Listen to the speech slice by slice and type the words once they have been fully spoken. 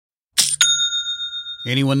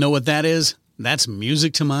Anyone know what that is? That's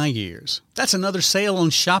music to my ears. That's another sale on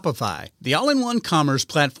Shopify, the all-in-one commerce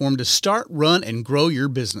platform to start, run, and grow your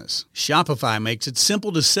business. Shopify makes it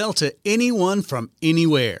simple to sell to anyone from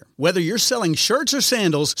anywhere. Whether you're selling shirts or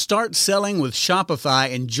sandals, start selling with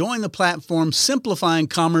Shopify and join the platform simplifying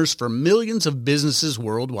commerce for millions of businesses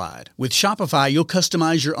worldwide. With Shopify, you'll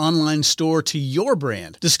customize your online store to your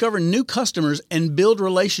brand, discover new customers, and build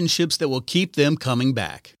relationships that will keep them coming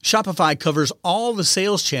back. Shopify covers all the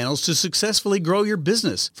sales channels to successfully grow your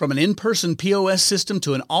business, from an in-person POS system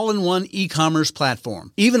to an all-in-one e-commerce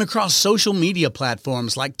platform, even across social media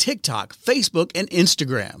platforms like TikTok, Facebook, and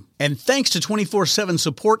Instagram. And thanks to 24/7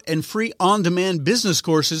 support and free on-demand business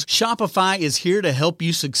courses, Shopify is here to help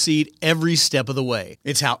you succeed every step of the way.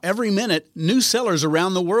 It's how every minute, new sellers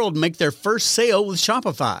around the world make their first sale with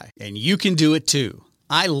Shopify. And you can do it too.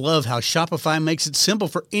 I love how Shopify makes it simple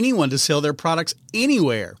for anyone to sell their products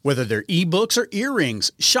anywhere. Whether they're ebooks or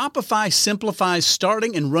earrings, Shopify simplifies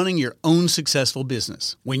starting and running your own successful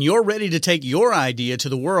business. When you're ready to take your idea to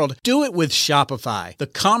the world, do it with Shopify, the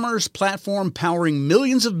commerce platform powering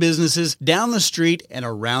millions of businesses down the street and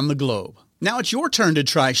around the globe. Now it's your turn to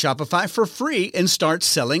try Shopify for free and start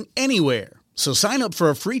selling anywhere. So sign up for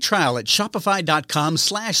a free trial at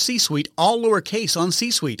shopify.com/C-Suite, all lowercase on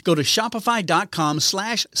C-Suite. Go to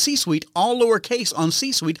shopify.com/C-Suite, all lowercase on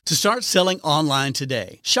C-Suite to start selling online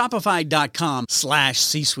today.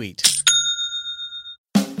 Shopify.com/C-Suite.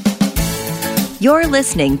 You're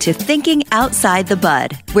listening to Thinking Outside the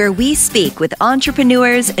Bud, where we speak with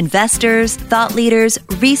entrepreneurs, investors, thought leaders,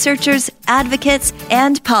 researchers, advocates,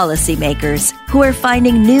 and policymakers who are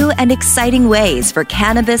finding new and exciting ways for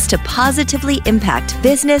cannabis to positively impact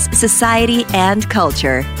business, society, and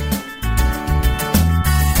culture.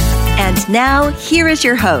 And now, here is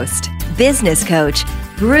your host, business coach,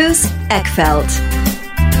 Bruce Eckfeldt.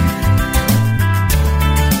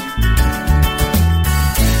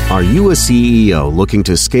 Are you a CEO looking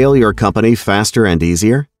to scale your company faster and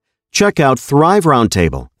easier? Check out Thrive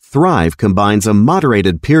Roundtable. Thrive combines a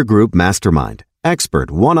moderated peer group mastermind,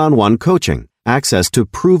 expert one-on-one coaching, access to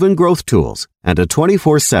proven growth tools, and a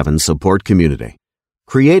 24/7 support community.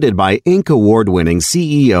 Created by Inc. award-winning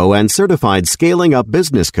CEO and certified scaling up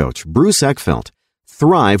business coach Bruce Eckfeldt,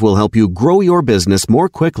 Thrive will help you grow your business more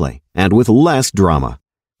quickly and with less drama.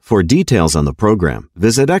 For details on the program,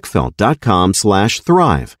 visit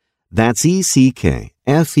eckfeldt.com/thrive. That's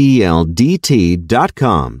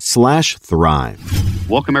ECKFELDT.com/thrive.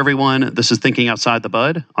 Welcome, everyone. This is Thinking Outside the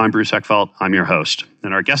Bud. I'm Bruce Eckfeldt. I'm your host.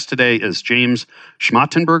 And our guest today is James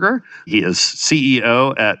Schmattenberger. He is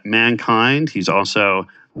CEO at Mankind. He's also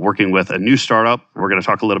working with a new startup we're going to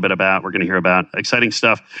talk a little bit about. We're going to hear about exciting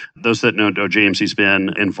stuff. Those that know James, he's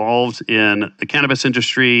been involved in the cannabis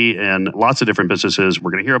industry and lots of different businesses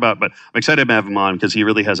we're going to hear about. But I'm excited to have him on because he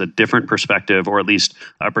really has a different perspective, or at least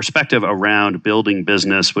a perspective around building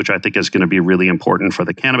business, which I think is going to be really important for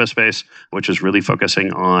the cannabis space, which is really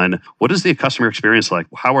focusing on what is the customer experience like?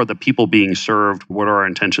 How are the people being served? What are our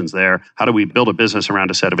intentions there? How do we build a business around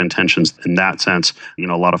a set of intentions in that sense? You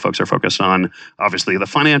know, a lot of folks are focused on, obviously, the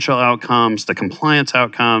financial outcomes, the compliance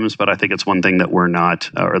outcomes, but I think it's one thing that we're not,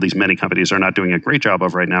 or at least many companies are not doing a great job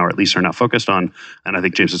of right now, or at least are not focused on. And I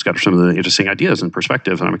think James has got some of the interesting ideas and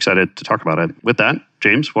perspectives, and I'm excited to talk about it. With that,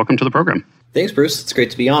 James, welcome to the program. Thanks, Bruce. It's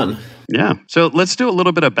great to be on. Yeah. So let's do a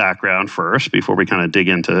little bit of background first before we kind of dig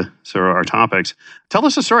into sort of our topics. Tell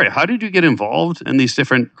us a story. How did you get involved in these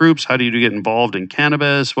different groups? How did you get involved in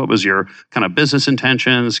cannabis? What was your kind of business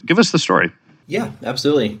intentions? Give us the story. Yeah,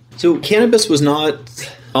 absolutely. So cannabis was not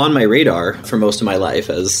on my radar for most of my life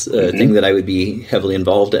as a thing that I would be heavily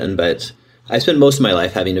involved in, but I spent most of my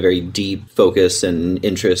life having a very deep focus and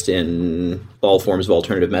interest in all forms of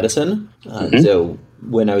alternative medicine. So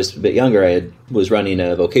when I was a bit younger, I was running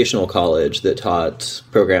a vocational college that taught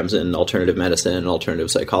programs in alternative medicine and alternative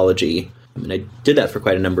psychology. And I did that for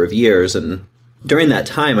quite a number of years. And during that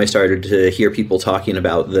time, I started to hear people talking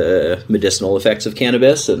about the medicinal effects of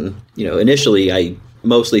cannabis. And, you know, initially I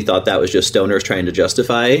mostly thought that was just stoners trying to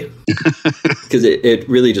justify, because it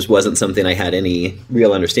really just wasn't something I had any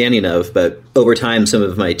real understanding of. But over time, some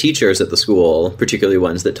of my teachers at the school, particularly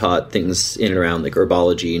ones that taught things in and around like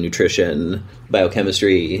herbology, nutrition,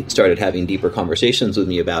 biochemistry, started having deeper conversations with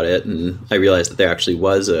me about it. And I realized that there actually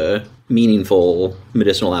was a meaningful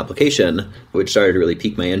medicinal application, which started to really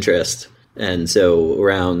pique my interest. And so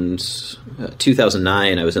around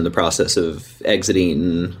 2009, I was in the process of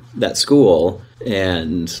exiting that school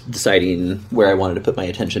and deciding where I wanted to put my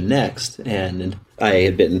attention next. And I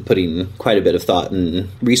had been putting quite a bit of thought and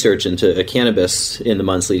research into cannabis in the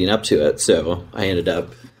months leading up to it. So I ended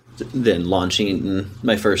up then launching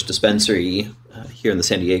my first dispensary here in the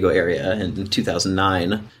San Diego area in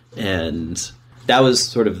 2009. And that was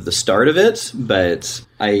sort of the start of it. But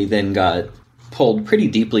I then got pulled pretty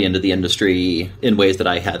deeply into the industry in ways that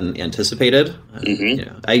I hadn't anticipated.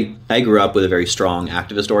 I grew up with a very strong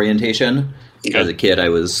activist orientation. Okay. As a kid, I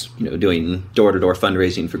was doing door-to-door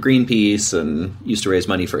fundraising for Greenpeace and used to raise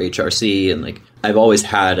money for HRC. And I've always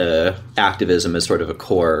had activism as sort of a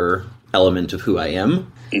core element of who I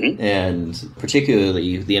am. Mm-hmm. And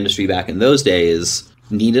particularly the industry back in those days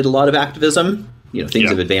needed a lot of activism. Things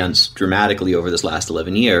have advanced dramatically over this last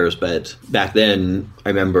 11 years, but back then, I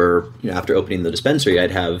remember, after opening the dispensary,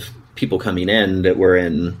 I'd have people coming in that were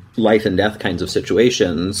in life and death kinds of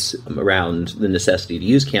situations around the necessity to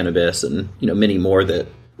use cannabis, and, many more that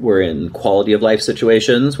were in quality of life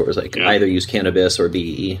situations, where it was either use cannabis or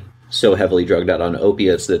be so heavily drugged out on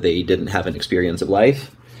opiates that they didn't have an experience of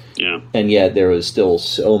life. Yeah. And yet there was still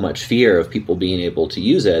so much fear of people being able to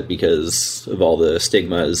use it because of all the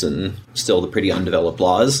stigmas and still the pretty undeveloped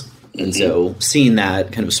laws. Mm-hmm. And so seeing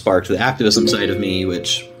that kind of sparked the activism side of me,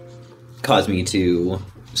 which caused me to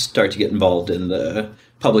start to get involved in the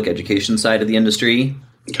public education side of the industry.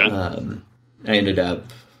 Okay.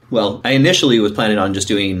 I initially was planning on just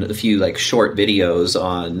doing a few short videos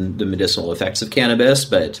on the medicinal effects of cannabis,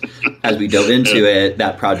 but as we dove into it,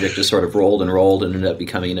 that project just sort of rolled and ended up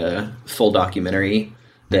becoming a full documentary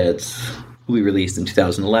that we released in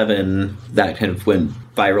 2011. That kind of went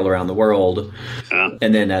viral around the world. Yeah.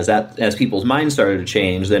 And then as people's minds started to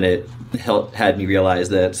change, then it had me realize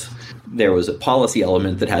that there was a policy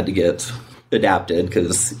element that had to get adapted,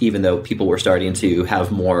 because even though people were starting to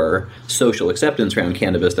have more social acceptance around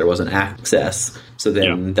cannabis, there wasn't access. So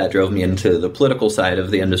then that drove me into the political side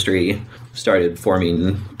of the industry, started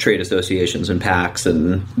forming trade associations and PACs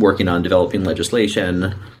and working on developing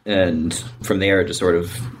legislation. And from there, just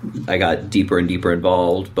I got deeper and deeper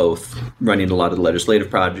involved, both running a lot of the legislative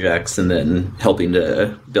projects and then helping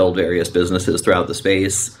to build various businesses throughout the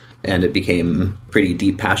space. And it became a pretty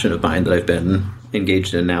deep passion of mine that I've been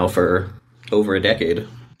engaged in now for over a decade.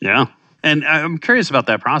 Yeah. And I'm curious about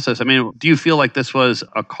that process. I mean, do you feel like this was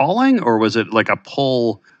a calling, or was it a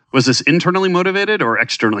pull? Was this internally motivated or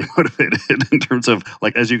externally motivated in terms of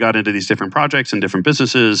as you got into these different projects and different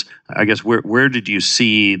businesses? I guess where did you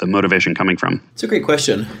see the motivation coming from? It's a great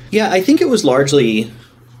question. Yeah, I think it was largely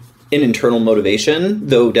an internal motivation,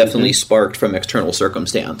 though definitely sparked from external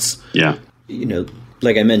circumstance. Yeah.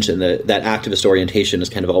 Like I mentioned, that activist orientation has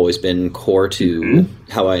kind of always been core to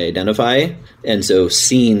how I identify. And so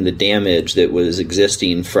seeing the damage that was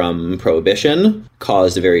existing from prohibition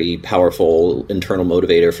caused a very powerful internal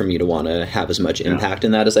motivator for me to want to have as much impact in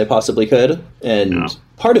that as I possibly could. And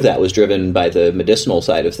part of that was driven by the medicinal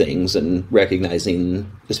side of things and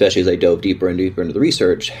recognizing, especially as I dove deeper and deeper into the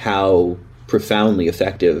research, how profoundly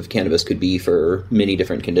effective cannabis could be for many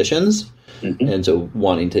different conditions. Mm-hmm. And so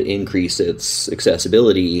wanting to increase its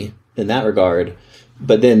accessibility in that regard.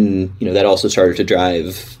 But then, that also started to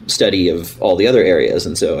drive study of all the other areas.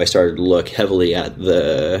 And so I started to look heavily at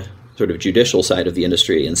the sort of judicial side of the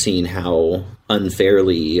industry and seeing how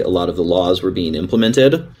unfairly a lot of the laws were being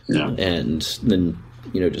implemented. Yeah. And then,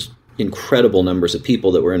 just incredible numbers of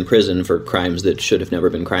people that were in prison for crimes that should have never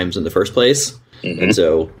been crimes in the first place. Mm-hmm. And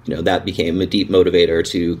so, that became a deep motivator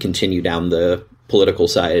to continue down the political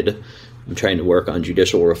side. I'm trying to work on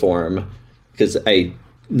judicial reform because I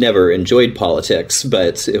never enjoyed politics,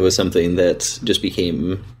 but it was something that just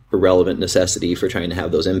became a relevant necessity for trying to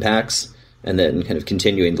have those impacts. And then kind of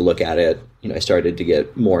continuing to look at it, I started to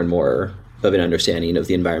get more and more of an understanding of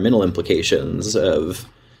the environmental implications of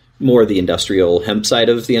more the industrial hemp side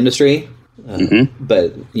of the industry.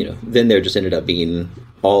 But, then there just ended up being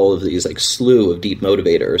all of these slew of deep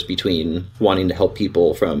motivators between wanting to help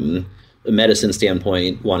people from a medicine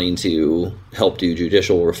standpoint, wanting to help do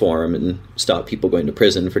judicial reform and stop people going to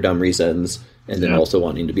prison for dumb reasons, and then also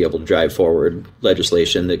wanting to be able to drive forward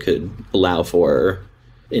legislation that could allow for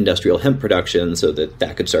industrial hemp production so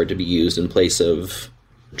that could start to be used in place of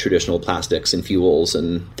traditional plastics and fuels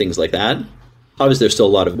and things like that. Obviously, there's still a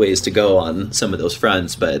lot of ways to go on some of those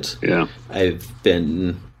fronts, but I've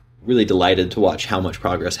been really delighted to watch how much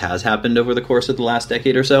progress has happened over the course of the last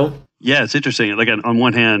decade or so. Yeah, it's interesting. On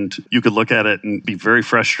one hand, you could look at it and be very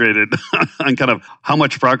frustrated on kind of how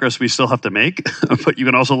much progress we still have to make. But you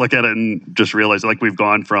can also look at it and just realize we've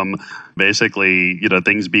gone from basically,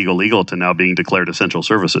 things being illegal to now being declared essential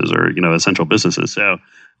services or, essential businesses. So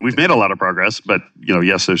we've made a lot of progress, but,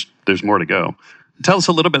 yes, there's more to go. tell us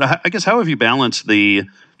a little bit, I guess, how have you balanced the,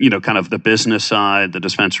 kind of the business side, the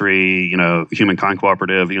dispensary, Humankind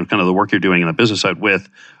Cooperative, kind of the work you're doing in the business side with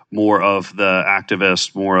more of the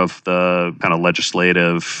activist, more of the kind of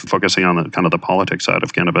legislative, focusing on the kind of the politics side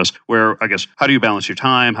of cannabis, where I guess, how do you balance your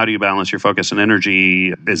time? How do you balance your focus and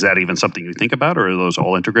energy? Is that even something you think about, or are those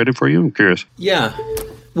all integrated for you? I'm curious. Yeah.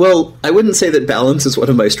 Well, I wouldn't say that balance is one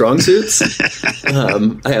of my strong suits.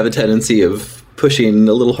 I have a tendency of pushing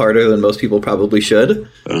a little harder than most people probably should.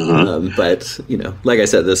 But, like I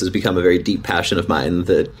said, this has become a very deep passion of mine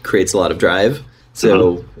that creates a lot of drive.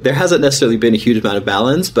 So there hasn't necessarily been a huge amount of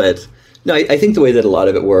balance, but no, I think the way that a lot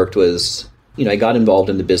of it worked was, I got involved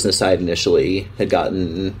in the business side initially, had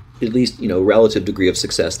gotten at least, relative degree of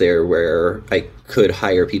success there where I could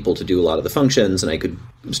hire people to do a lot of the functions and I could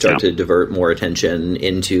start to divert more attention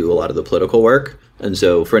into a lot of the political work. And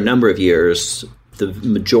so for a number of years, the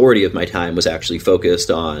majority of my time was actually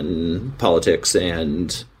focused on politics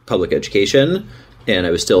and public education. And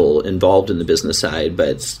I was still involved in the business side,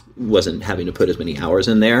 but wasn't having to put as many hours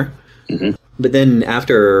in there. But then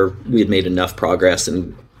after we had made enough progress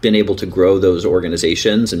and been able to grow those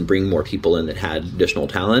organizations and bring more people in that had additional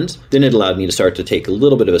talent, then it allowed me to start to take a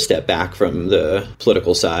little bit of a step back from the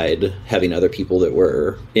political side, having other people that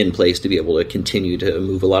were in place to be able to continue to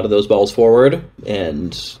move a lot of those balls forward.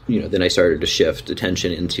 And, then I started to shift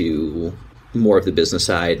attention into more of the business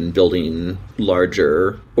side and building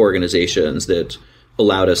larger organizations that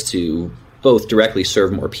allowed us to both directly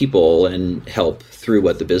serve more people and help through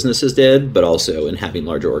what the businesses did, but also in having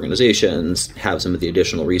larger organizations, have some of the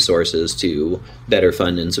additional resources to better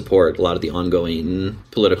fund and support a lot of the ongoing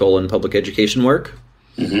political and public education work.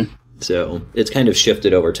 So it's kind of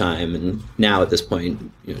shifted over time. And now at this point,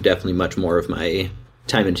 definitely much more of my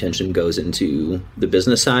time and attention goes into the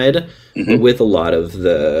business side, but with a lot of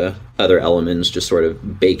the other elements just sort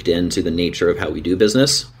of baked into the nature of how we do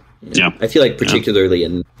business. I feel like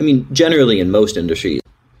particularly generally in most industries,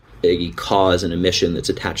 a cause and a mission that's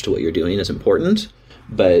attached to what you're doing is important,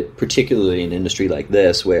 but particularly in an industry like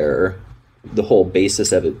this where the whole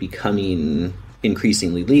basis of it becoming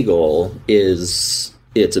increasingly legal is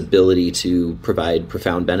its ability to provide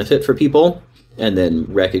profound benefit for people. And then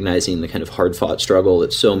recognizing the kind of hard-fought struggle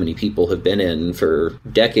that so many people have been in for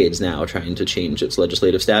decades now, trying to change its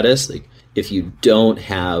legislative status. Like, if you don't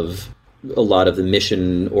have a lot of the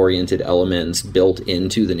mission-oriented elements built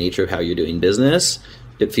into the nature of how you're doing business,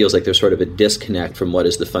 it feels like there's sort of a disconnect from what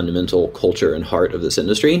is the fundamental culture and heart of this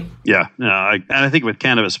industry. Yeah, and I think with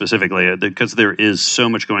cannabis specifically, because there is so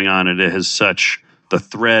much going on, and it has such... the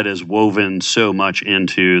thread is woven so much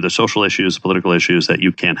into the social issues, political issues that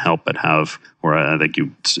you can't help but have, or I think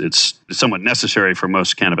it's somewhat necessary for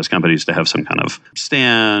most cannabis companies to have some kind of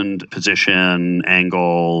stand, position,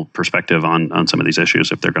 angle, perspective on some of these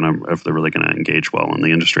issues if they're really going to engage well in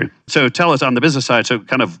the industry. So tell us on the business side, so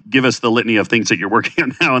kind of give us the litany of things that you're working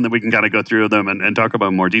on now, and then we can kind of go through them and talk about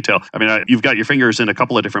in more detail. You've got your fingers in a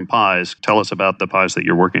couple of different pies. Tell us about the pies that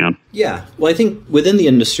you're working on. Yeah, well, I think within the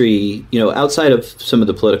industry, outside of some of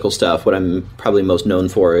the political stuff, what I'm probably most known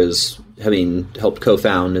for is having helped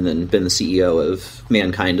co-found and then been the CEO of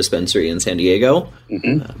Mankind Dispensary in San Diego.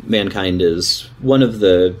 Mankind is one of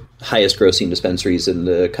the highest grossing dispensaries in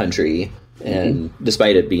the country. And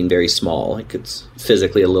despite it being very small, like it's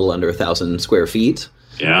physically a little under 1,000 square feet.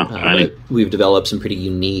 But we've developed some pretty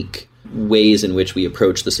unique ways in which we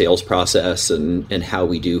approach the sales process and how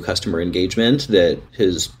we do customer engagement that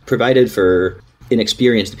has provided for an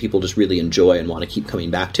experience that people just really enjoy and want to keep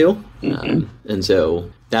coming back to. And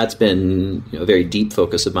so that's been a very deep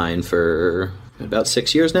focus of mine for about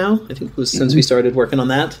 6 years now. I think it was since we started working on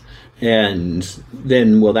that. And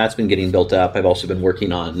then, that's been getting built up. I've also been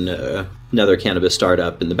working on another cannabis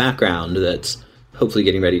startup in the background that's hopefully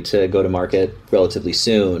getting ready to go to market relatively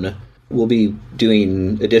soon. We'll be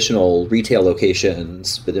doing additional retail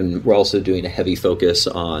locations, but then we're also doing a heavy focus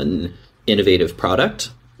on innovative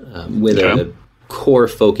product with a core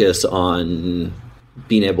focus on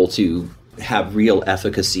being able to have real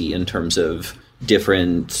efficacy in terms of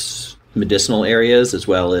different medicinal areas, as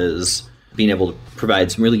well as being able to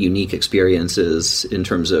provide some really unique experiences in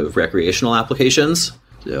terms of recreational applications.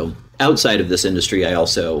 So outside of this industry, I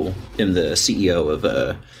also am the CEO of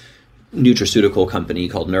a nutraceutical company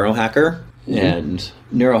called Neurohacker. And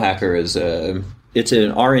Neurohacker is it's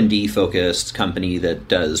an R&D focused company that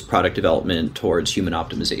does product development towards human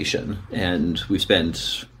optimization. And we've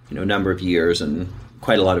spent a number of years and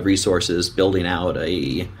quite a lot of resources building out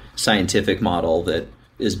a scientific model that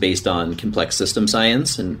is based on complex system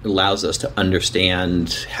science and allows us to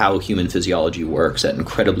understand how human physiology works at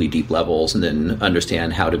incredibly deep levels and then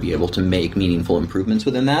understand how to be able to make meaningful improvements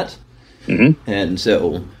within that. And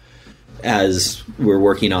so as we're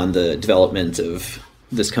working on the development of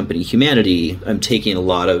this company, Humanity, I'm taking a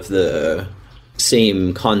lot of the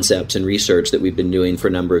same concepts and research that we've been doing for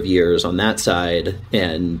a number of years on that side,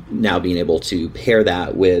 and now being able to pair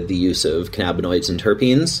that with the use of cannabinoids and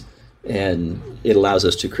terpenes. And it allows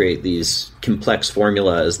us to create these complex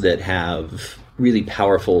formulas that have really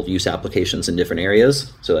powerful use applications in different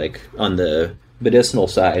areas. So like on the medicinal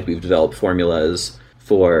side, we've developed formulas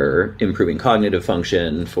for improving cognitive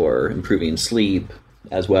function, for improving sleep,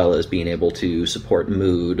 as well as being able to support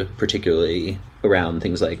mood, particularly around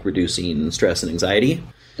things like reducing stress and anxiety.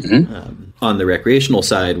 On the recreational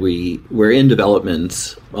side, we're in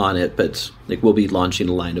development on it, but like we'll be launching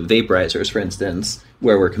a line of vaporizers, for instance,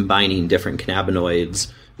 where we're combining different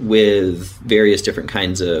cannabinoids with various different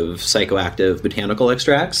kinds of psychoactive botanical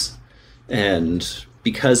extracts. And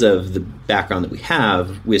because of the background that we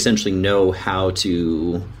have, we essentially know how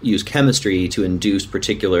to use chemistry to induce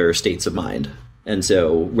particular states of mind. And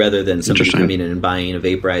so rather than somebody coming in and buying a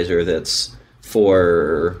vaporizer that's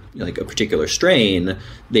for like a particular strain,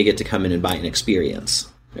 they get to come in and buy an experience,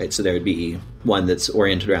 right? So there would be one that's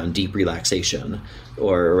oriented around deep relaxation,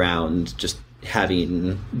 or around just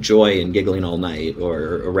having joy and giggling all night,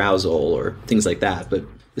 or arousal, or things like that. But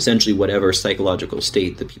essentially whatever psychological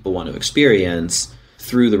state that people want to experience,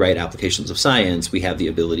 through the right applications of science, we have the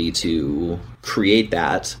ability to create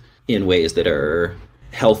that in ways that are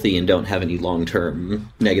healthy and don't have any long-term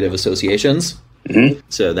negative associations.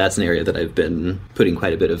 So that's an area that I've been putting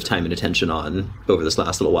quite a bit of time and attention on over this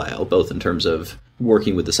last little while, both in terms of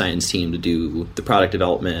working with the science team to do the product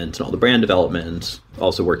development and all the brand development,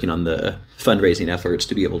 also working on the fundraising efforts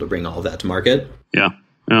to be able to bring all of that to market. Yeah.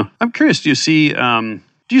 I'm curious, do you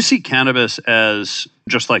see cannabis as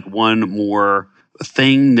just like one more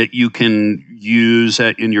thing that you can use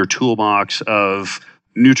in your toolbox of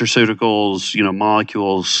nutraceuticals,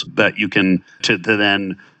 molecules that you can to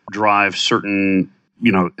then drive certain,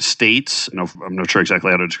 states? I'm not sure exactly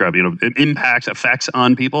how to describe, impacts, effects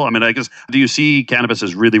on people. I mean, I guess, do you see cannabis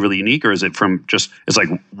as really, really unique, or is it it's like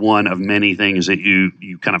one of many things that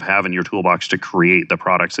you kind of have in your toolbox to create the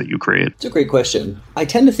products that you create? It's a great question. I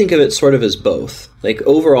tend to think of it sort of as both. Like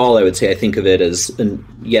overall, I would say I think of it as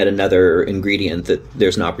yet another ingredient that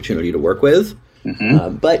there's an opportunity to work with.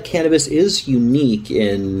 But cannabis is unique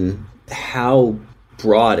in how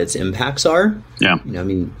broad its impacts are. Yeah.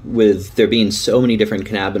 With there being so many different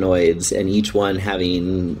cannabinoids and each one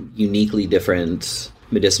having uniquely different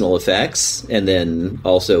medicinal effects, and then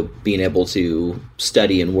also being able to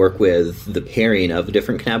study and work with the pairing of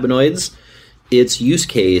different cannabinoids, its use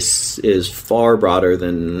case is far broader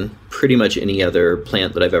than pretty much any other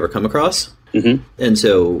plant that I've ever come across. And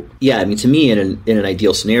so, to me, in an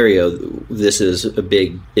ideal scenario, this is a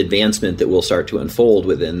big advancement that will start to unfold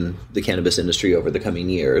within the cannabis industry over the coming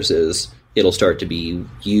years. Is it'll start to be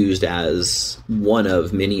used as one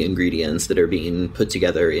of many ingredients that are being put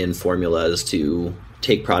together in formulas to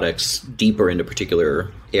take products deeper into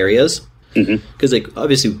particular areas. Because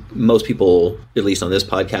obviously most people, at least on this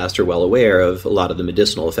podcast, are well aware of a lot of the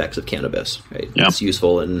medicinal effects of cannabis, right? Yeah. It's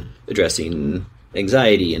useful in addressing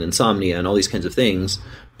anxiety and insomnia and all these kinds of things.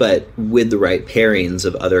 But with the right pairings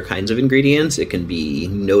of other kinds of ingredients, it can be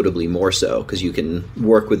notably more so, because you can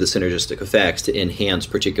work with the synergistic effects to enhance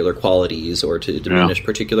particular qualities or to diminish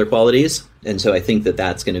particular qualities. And so I think that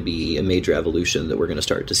that's going to be a major evolution that we're going to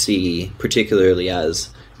start to see, particularly as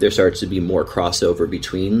there starts to be more crossover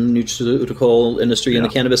between the nutraceutical industry and the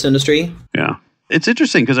cannabis industry. Yeah. It's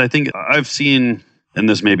interesting because I think I've seen, and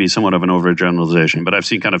this may be somewhat of an overgeneralization, but I've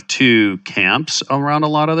seen kind of two camps around a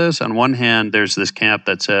lot of this. On one hand, there's this camp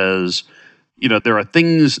that says, there are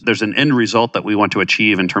things, there's an end result that we want to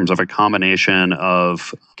achieve in terms of a combination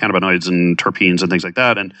of cannabinoids and terpenes and things like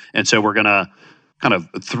that. And so we're going to kind of,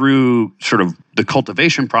 through sort of the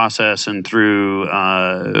cultivation process and through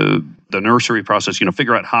the nursery process,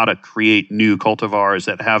 figure out how to create new cultivars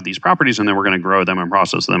that have these properties, and then we're going to grow them and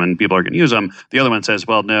process them, and people are going to use them. The other one says,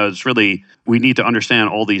 well, no, it's really, we need to understand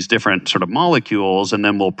all these different sort of molecules, and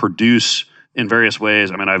then we'll produce in various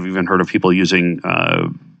ways. I mean, I've even heard of people using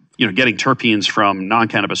getting terpenes from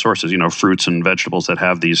non-cannabis sources, fruits and vegetables that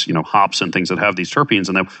have these, hops and things that have these terpenes,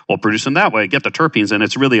 and then we'll produce them that way, get the terpenes, and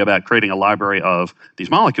it's really about creating a library of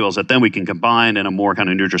these molecules that then we can combine in a more kind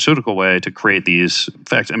of nutraceutical way to create these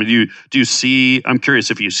effects. I mean, do you see, I'm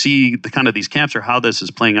curious if you see the kind of these camps or how this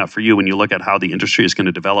is playing out for you when you look at how the industry is going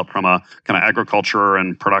to develop from a kind of agriculture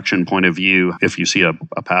and production point of view, if you see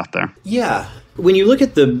a path there. Yeah. When you look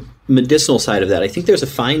at the medicinal side of that, I think there's a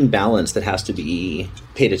fine balance that has to be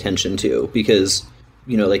paid attention to, because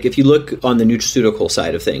like if you look on the nutraceutical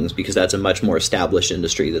side of things, because that's a much more established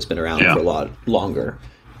industry that's been around for a lot longer,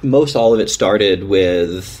 most all of it started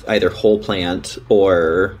with either whole plant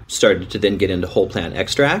or started to then get into whole plant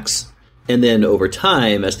extracts. And then over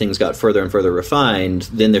time, as things got further and further refined,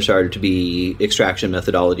 then there started to be extraction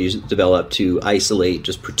methodologies developed to isolate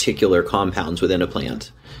just particular compounds within a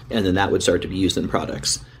plant. And then that would start to be used in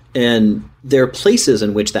products. And there are places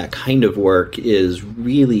in which that kind of work is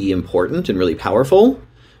really important and really powerful,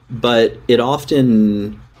 but it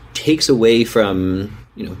often takes away from,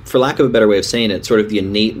 for lack of a better way of saying it, sort of the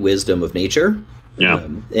innate wisdom of nature. Yeah.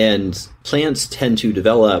 And plants tend to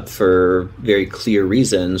develop for very clear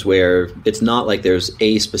reasons where it's not like there's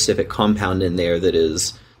a specific compound in there that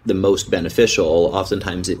is the most beneficial.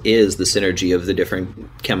 Oftentimes it is the synergy of the different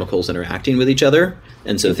chemicals interacting with each other.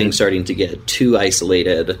 And so things starting to get too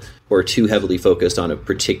isolated or too heavily focused on a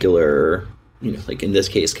particular, like in this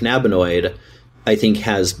case, cannabinoid, I think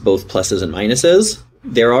has both pluses and minuses.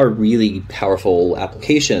 There are really powerful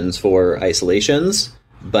applications for isolations,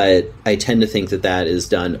 but I tend to think that is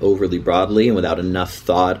done overly broadly and without enough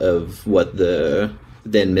thought of what the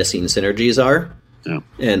then missing synergies are. Yeah.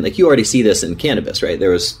 And like you already see this in cannabis, right?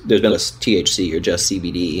 There's been less THC or just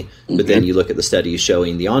CBD, but then you look at the studies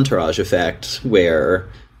showing the entourage effect, where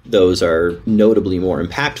those are notably more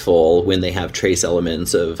impactful when they have trace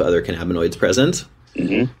elements of other cannabinoids present.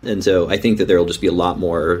 And so I think that there will just be a lot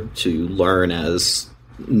more to learn as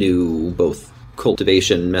new both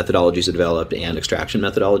cultivation methodologies are developed and extraction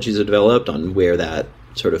methodologies are developed on where that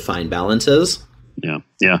sort of fine balance is.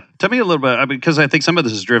 Yeah. Tell me a little bit, because I think some of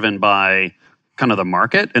this is driven by kind of the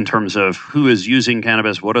market in terms of who is using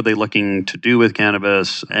cannabis, what are they looking to do with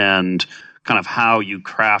cannabis, and kind of how you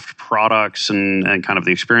craft products and kind of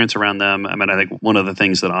the experience around them. I mean, I think one of the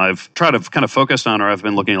things that I've tried to kind of focused on, or I've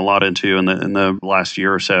been looking a lot into in the last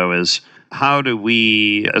year or so, is how do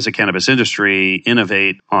we, as a cannabis industry,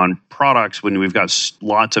 innovate on products when we've got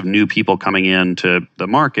lots of new people coming into the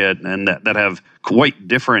market and that have quite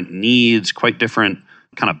different needs, quite different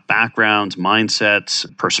kind of backgrounds, mindsets,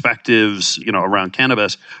 perspectives, around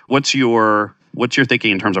cannabis. What's your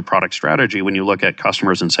thinking in terms of product strategy when you look at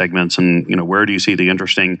customers and segments, and where do you see the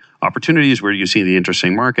interesting opportunities? Where do you see the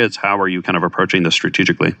interesting markets? How are you kind of approaching this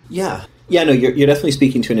strategically? Yeah, no, you're definitely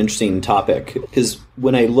speaking to an interesting topic, because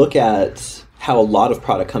when I look at how a lot of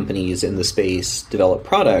product companies in the space develop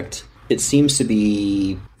product, it seems to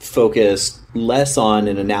be focused less on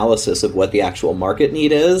an analysis of what the actual market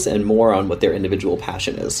need is and more on what their individual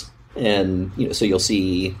passion is. And, so you'll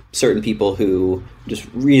see certain people who just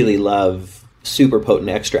really love super potent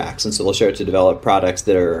extracts, and so they'll start to develop products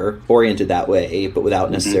that are oriented that way, but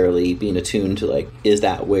without necessarily being attuned to, like, is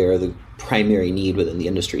that where the primary need within the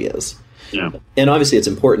industry is? Yeah. And obviously it's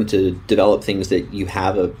important to develop things that you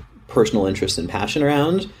have a personal interest and passion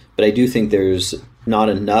around, but I do think there's not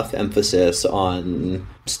enough emphasis on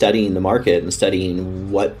studying the market and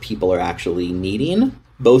studying what people are actually needing,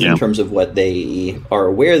 both in terms of what they are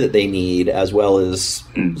aware that they need, as well as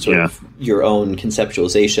sort of your own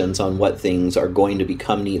conceptualizations on what things are going to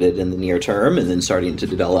become needed in the near term, and then starting to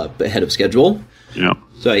develop ahead of schedule. Yeah.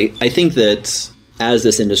 So I think that as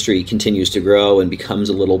this industry continues to grow and becomes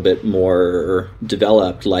a little bit more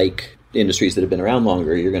developed, like industries that have been around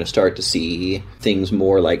longer, you're going to start to see things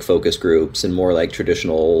more like focus groups and more like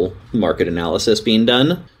traditional market analysis being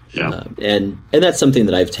done. Yeah. And that's something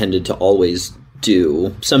that I've tended to always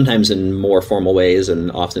do, sometimes in more formal ways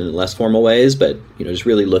and often in less formal ways, but just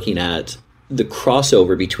really looking at the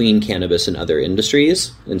crossover between cannabis and other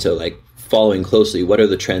industries. And so like following closely, what are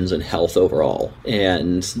the trends in health overall?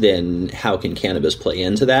 And then how can cannabis play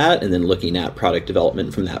into that? And then looking at product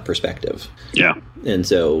development from that perspective. Yeah. And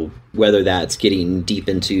so whether that's getting deep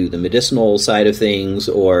into the medicinal side of things,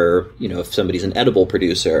 or, if somebody's an edible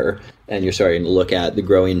producer and you're starting to look at the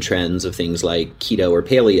growing trends of things like keto or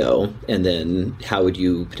paleo, and then how would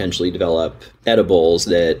you potentially develop edibles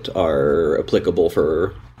that are applicable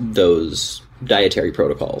for those dietary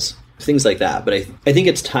protocols? Things like that. But I think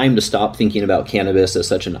it's time to stop thinking about cannabis as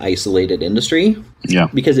such an isolated industry. Yeah.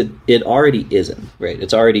 Because it already isn't, right?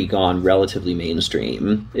 It's already gone relatively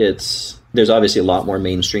mainstream. There's obviously a lot more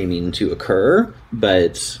mainstreaming to occur,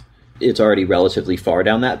 but it's already relatively far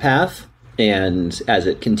down that path. And as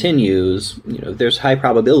it continues, there's high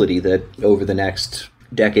probability that over the next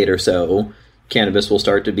decade or so, cannabis will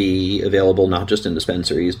start to be available not just in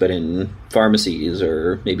dispensaries, but in pharmacies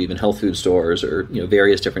or maybe even health food stores, or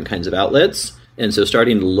various different kinds of outlets. And so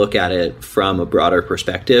starting to look at it from a broader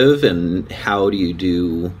perspective, and how do you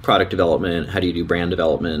do product development, how do you do brand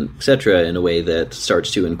development, et cetera, in a way that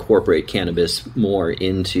starts to incorporate cannabis more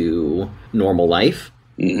into normal life.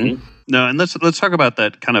 Mm-hmm. No, and let's talk about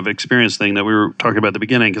that kind of experience thing that we were talking about at the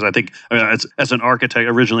beginning, because I think as an architect,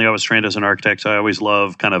 originally I was trained as an architect, so I always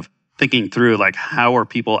love kind of thinking through like how are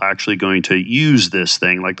people actually going to use this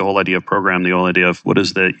thing, like the whole idea of program, the whole idea of what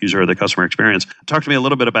is the user or the customer experience. Talk to me a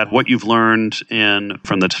little bit about what you've learned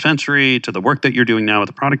from the dispensary to the work that you're doing now with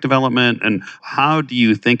the product development, and how do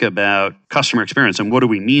you think about customer experience, and what do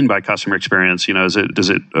we mean by customer experience?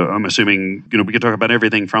 I'm assuming, we could talk about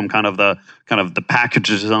everything from kind of the package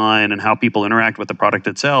design and how people interact with the product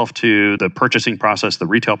itself to the purchasing process, the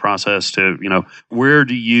retail process, to,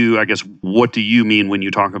 what do you mean when you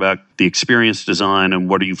talk about the experience design, and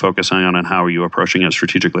what are you focusing on, and how are you approaching it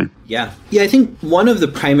strategically? Yeah, I think one of the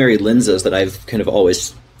primary lenses that I've kind of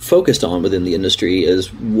always focused on within the industry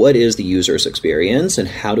is what is the user's experience, and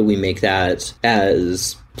how do we make that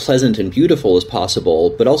as pleasant and beautiful as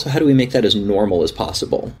possible, but also how do we make that as normal as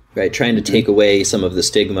possible, right? Trying to take away some of the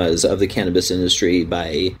stigmas of the cannabis industry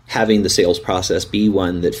by having the sales process be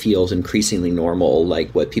one that feels increasingly normal,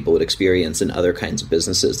 like what people would experience in other kinds of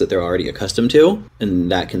businesses that they're already accustomed to. And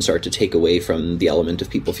that can start to take away from the element of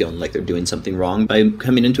people feeling like they're doing something wrong by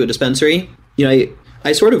coming into a dispensary.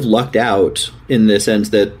 I sort of lucked out in the sense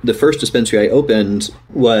that the first dispensary I opened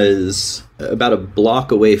was about a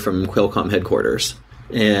block away from Qualcomm headquarters,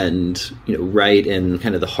 and right in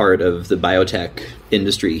kind of the heart of the biotech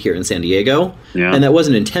industry here in San Diego. Yeah. And that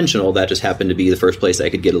wasn't intentional. That just happened to be the first place I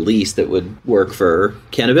could get a lease that would work for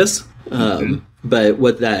cannabis. But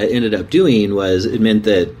what that ended up doing was it meant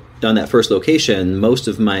that on that first location, most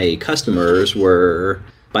of my customers were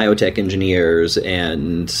biotech engineers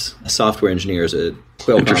and software engineers at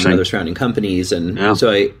Qualcomm and other surrounding companies. And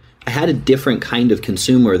so I had a different kind of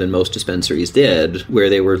consumer than most dispensaries did,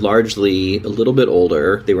 where they were largely a little bit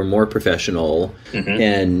older, they were more professional,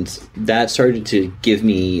 and that started to give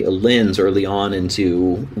me a lens early on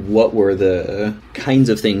into what were the kinds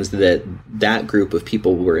of things that group of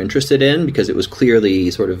people were interested in, because it was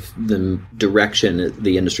clearly sort of the direction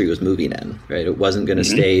the industry was moving in, right? It wasn't going to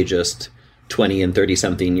stay just 20 and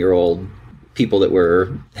 30-something-year-old people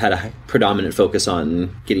that had a predominant focus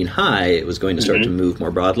on getting high. It was going to start to move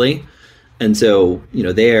more broadly. And so,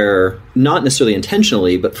 they're not necessarily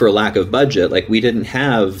intentionally, but for a lack of budget, like we didn't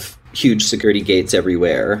have huge security gates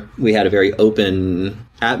everywhere. We had a very open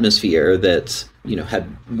atmosphere that,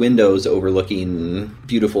 had windows overlooking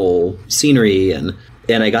beautiful scenery, and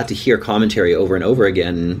I got to hear commentary over and over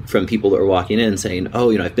again from people that were walking in saying,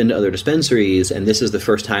 I've been to other dispensaries, and this is the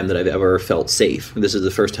first time that I've ever felt safe. This is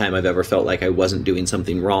the first time I've ever felt like I wasn't doing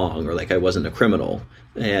something wrong, or like I wasn't a criminal.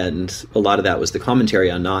 And a lot of that was the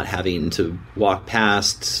commentary on not having to walk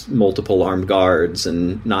past multiple armed guards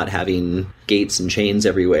and not having gates and chains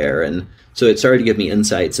everywhere. And so it started to give me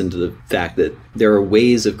insights into the fact that there are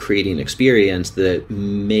ways of creating experience that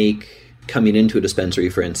make coming into a dispensary,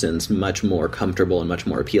 for instance, much more comfortable and much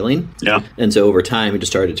more appealing. Yeah. And so over time, we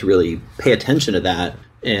just started to really pay attention to that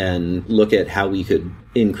and look at how we could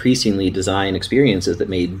increasingly design experiences that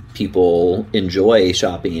made people enjoy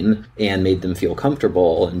shopping and made them feel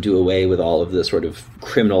comfortable, and do away with all of the sort of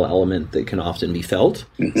criminal element that can often be felt.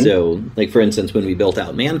 So, like, for instance, when we built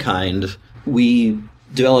out Mankind, we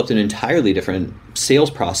developed an entirely different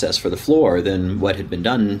sales process for the floor than what had been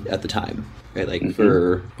done at the time. Right, like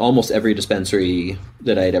for almost every dispensary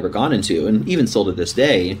that I had ever gone into, and even still to this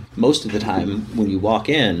day, most of the time when you walk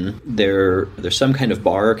in, there's some kind of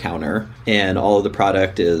bar or counter, and all of the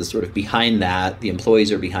product is sort of behind that. The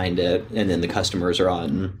employees are behind it, and then the customers are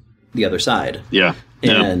on the other side. Yeah.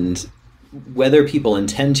 And whether people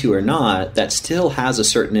intend to or not, that still has a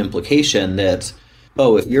certain implication that,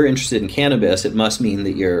 if you're interested in cannabis, it must mean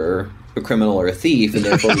that you're a criminal or a thief, and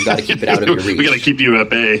therefore we've got to keep it out of your reach. We got to keep you at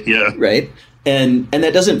bay, yeah. Right? And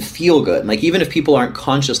that doesn't feel good. Like, even if people aren't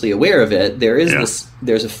consciously aware of it, there's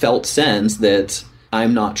a felt sense that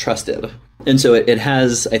I'm not trusted. And so it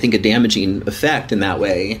has, I think, a damaging effect in that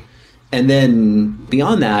way. And then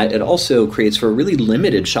beyond that, it also creates for a really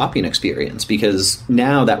limited shopping experience, because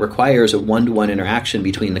now that requires a one-to-one interaction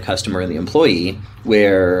between the customer and the employee,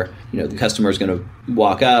 where the customer is going to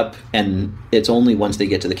walk up, and it's only once they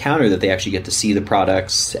get to the counter that they actually get to see the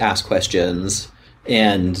products, ask questions.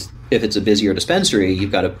 And if it's a busier dispensary,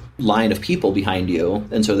 you've got a line of people behind you,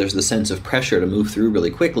 and so there's the sense of pressure to move through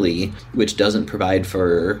really quickly, which doesn't provide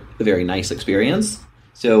for a very nice experience.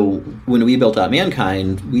 So when we built out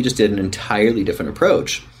Mankind, we just did an entirely different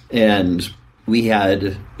approach. And we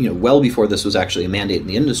had, well before this was actually a mandate in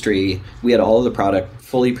the industry, we had all of the product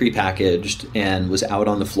fully prepackaged and was out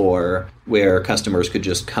on the floor where customers could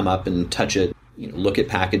just come up and touch it, look at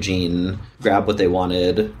packaging, grab what they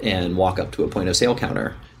wanted, and walk up to a point of sale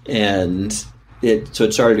counter. And it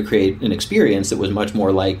started to create an experience that was much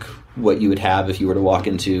more like what you would have if you were to walk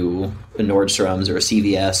into a Nordstrom's or a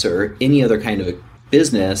CVS or any other kind of a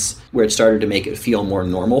business, where it started to make it feel more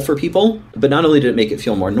normal for people. But not only did it make it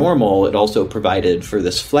feel more normal, it also provided for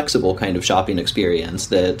this flexible kind of shopping experience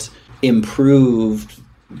that improved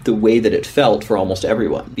the way that it felt for almost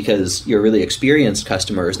everyone, because your really experienced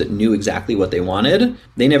customers that knew exactly what they wanted,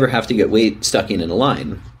 they never have to get stuck in a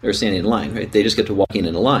line or standing in line, right? They just get to walk in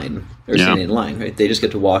a line or standing in line, right? They just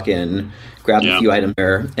get to walk in, grab a few items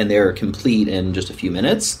there, and they're complete in just a few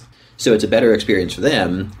minutes. So it's a better experience for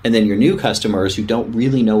them. And then your new customers who don't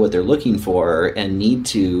really know what they're looking for and need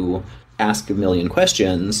to ask a million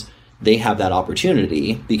questions, they have that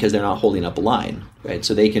opportunity because they're not holding up a line, right?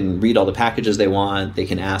 So they can read all the packages they want. They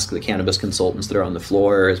can ask the cannabis consultants that are on the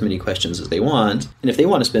floor as many questions as they want. And if they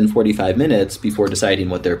want to spend 45 minutes before deciding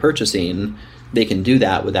what they're purchasing, they can do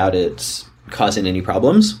that without it causing any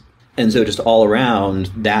problems. And so just all around,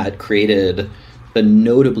 that created a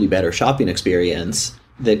notably better shopping experience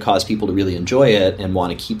that caused people to really enjoy it and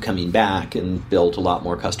want to keep coming back and build a lot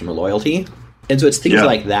more customer loyalty. And so it's things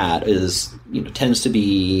like that tends to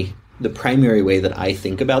be the primary way that I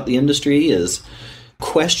think about the industry, is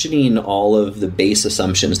questioning all of the base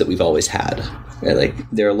assumptions that we've always had. Right? Like,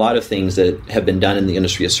 there are a lot of things that have been done in the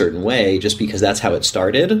industry a certain way just because that's how it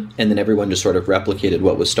started, and then everyone just sort of replicated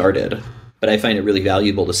what was started. But I find it really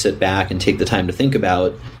valuable to sit back and take the time to think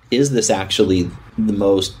about, is this actually the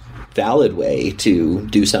most valid way to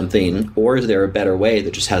do something, or is there a better way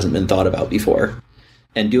that just hasn't been thought about before?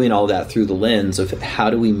 And doing all that through the lens of how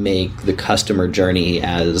do we make the customer journey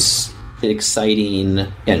as exciting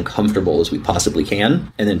and comfortable as we possibly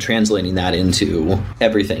can, and then translating that into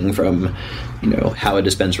everything from, how a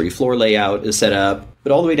dispensary floor layout is set up,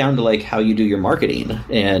 but all the way down to like how you do your marketing.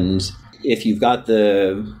 And if you've got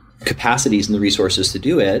the capacities and the resources to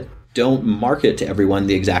do it, don't market to everyone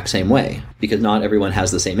the exact same way, because not everyone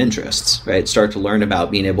has the same interests, right? Start to learn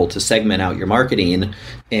about being able to segment out your marketing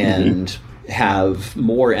and have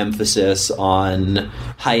more emphasis on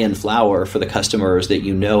high-end flower for the customers that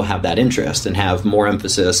have that interest, and have more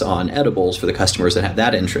emphasis on edibles for the customers that have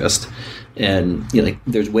that interest. And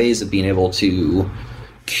there's ways of being able to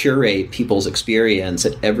curate people's experience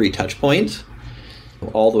at every touch point,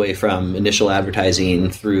 all the way from initial advertising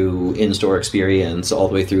through in-store experience, all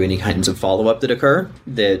the way through any kinds of follow-up that occur,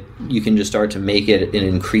 that you can just start to make it an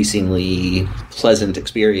increasingly pleasant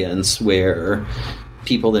experience where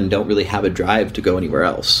people then don't really have a drive to go anywhere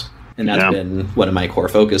else. And that's been one of my core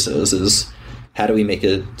focuses, is how do we make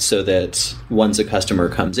it so that once a customer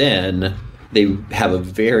comes in, they have a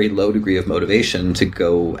very low degree of motivation to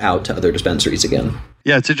go out to other dispensaries again.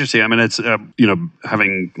 Yeah, it's interesting. I mean, it's,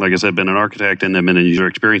 having, like I said, been an architect and then been in user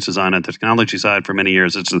experience design at the technology side for many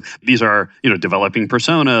years, these are, developing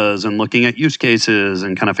personas and looking at use cases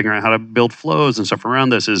and kind of figuring out how to build flows and stuff around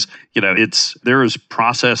this there is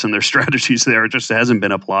process and there's strategies there. It just hasn't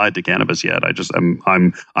been applied to cannabis yet.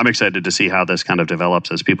 I'm excited to see how this kind of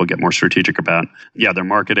develops as people get more strategic about, their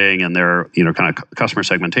marketing and their, kind of customer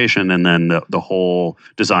segmentation, and then the whole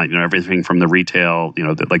design, everything from the retail,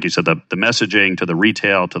 like you said, the messaging to the retail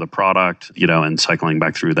to the product, and cycling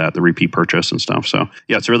back through that, the repeat purchase and stuff. So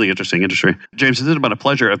it's a really interesting industry. James, it's been a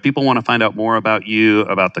pleasure. If people want to find out more about you,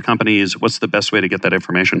 about the companies, what's the best way to get that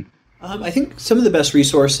information? I think some of the best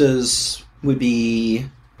resources would be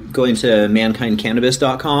going to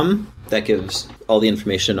mankindcannabis.com. That gives all the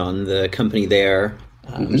information on the company there.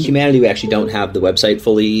 Humanity, we actually don't have the website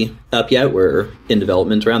fully up yet. We're in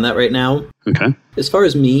development around that right now. Okay. As far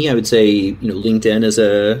as me, I would say, LinkedIn is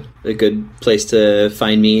a good place to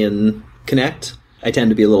find me and connect. I tend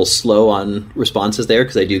to be a little slow on responses there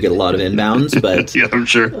because I do get a lot of inbounds, but yeah, I'm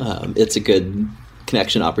sure. It's a good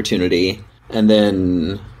connection opportunity. And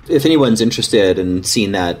then if anyone's interested in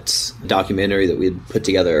seeing that documentary that we had put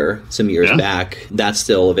together some years back, that's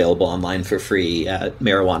still available online for free at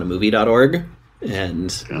marijuanamovie.org.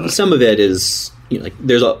 And some of it is,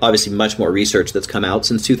 there's obviously much more research that's come out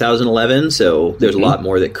since 2011. So there's a lot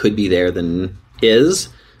more that could be there than is.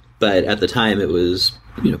 But at the time, it was,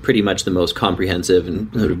 pretty much the most comprehensive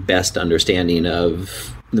and sort of best understanding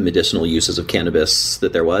of the medicinal uses of cannabis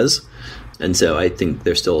that there was. And so I think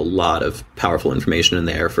there's still a lot of powerful information in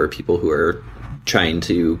there for people who are trying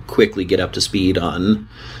to quickly get up to speed on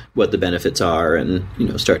what the benefits are and,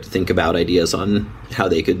 start to think about ideas on how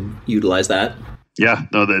they could utilize that. Yeah,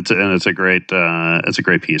 no, it's a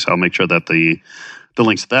great piece. I'll make sure that the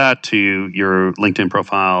links to that, to your LinkedIn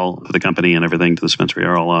profile, for the company and everything, to the dispensary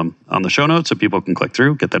are all on the show notes, so people can click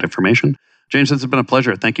through, get that information. James, it's been a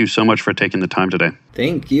pleasure. Thank you so much for taking the time today.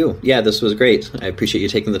 Thank you. Yeah, this was great. I appreciate you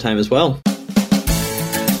taking the time as well.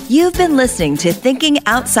 You've been listening to Thinking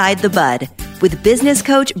Outside the Bud. with business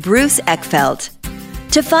coach Bruce Eckfeldt.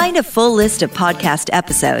 To find a full list of podcast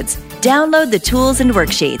episodes, download the tools and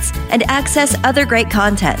worksheets, and access other great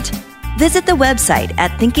content, visit the website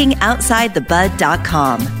at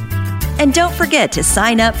thinkingoutsidethebud.com. And don't forget to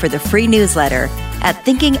sign up for the free newsletter at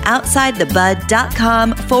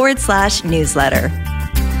thinkingoutsidethebud.com/newsletter.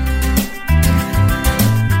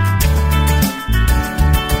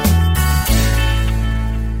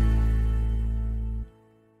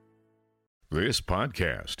 This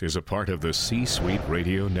podcast is a part of the C-Suite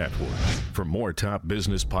Radio Network. For more top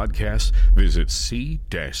business podcasts, visit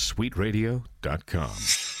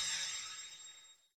c-suiteradio.com.